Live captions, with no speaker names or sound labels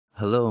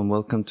Hello and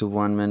welcome to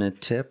 1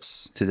 Minute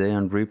Tips. Today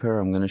on Reaper,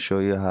 I'm going to show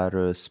you how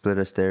to split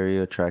a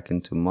stereo track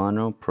into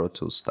mono Pro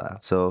Tools style.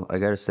 So I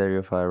got a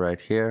stereo file right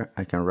here.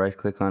 I can right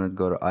click on it,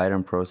 go to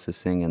item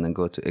processing, and then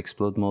go to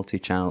explode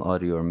multi-channel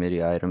audio or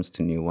MIDI items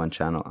to new one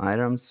channel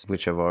items,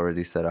 which I've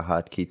already set a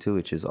hotkey to,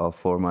 which is all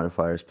 4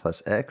 modifiers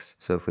plus X.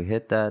 So if we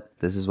hit that,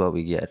 this is what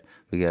we get.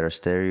 We get our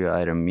stereo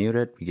item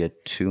muted. We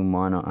get 2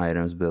 mono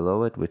items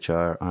below it, which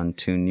are on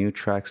 2 new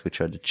tracks, which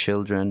are the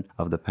children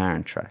of the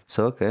parent track.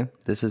 So okay,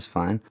 this is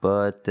fine.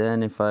 But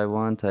then if I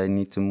want, I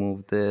need to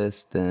move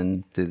this,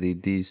 then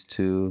delete these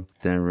two,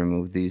 then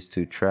remove these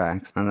 2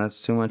 tracks. And that's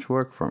too much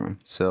work for me.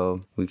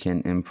 So we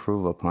can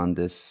improve upon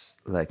this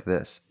like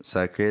this.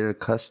 So I created a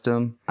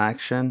custom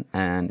action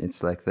and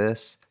it's like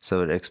this.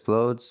 So it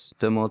explodes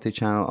the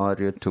multi-channel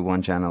audio to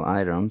 1 channel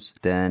items.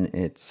 Then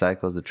it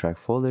cycles the track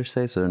folder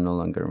state, so they're no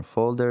longer in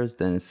folders.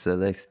 Then it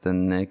selects the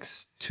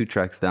next 2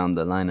 tracks down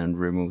the line and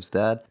removes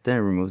that. Then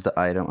it removes the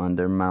item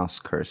under mouse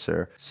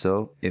cursor.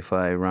 So if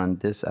I run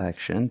this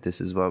action, this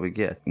is what we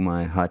get.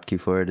 My hotkey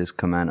for it is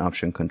Command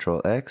Option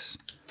Control X.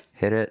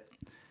 Hit it.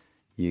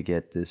 You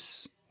get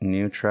this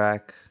new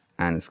track.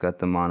 And it's got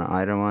the mono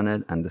item on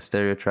it, and the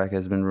stereo track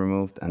has been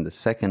removed, and the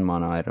second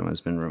mono item has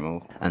been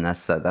removed, and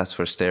that's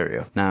for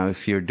stereo. Now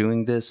if you're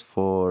doing this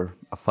for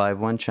a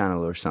 5.1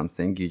 channel or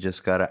something, you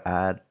just gotta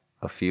add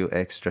a few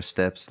extra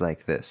steps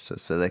like this. So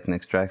select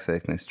next track,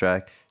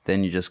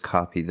 then you just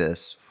copy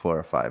this for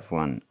a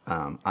 5.1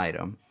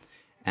 item.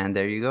 And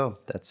there you go.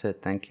 That's it.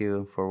 Thank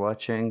you for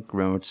watching.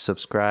 Remember to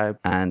subscribe.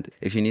 And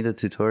if you need a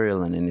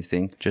tutorial on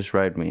anything, just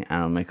write me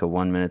and I'll make a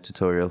 1-minute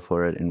tutorial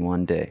for it in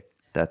 1 day.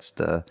 That's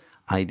the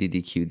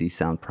IDDQD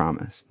sound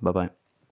promise. Bye-bye.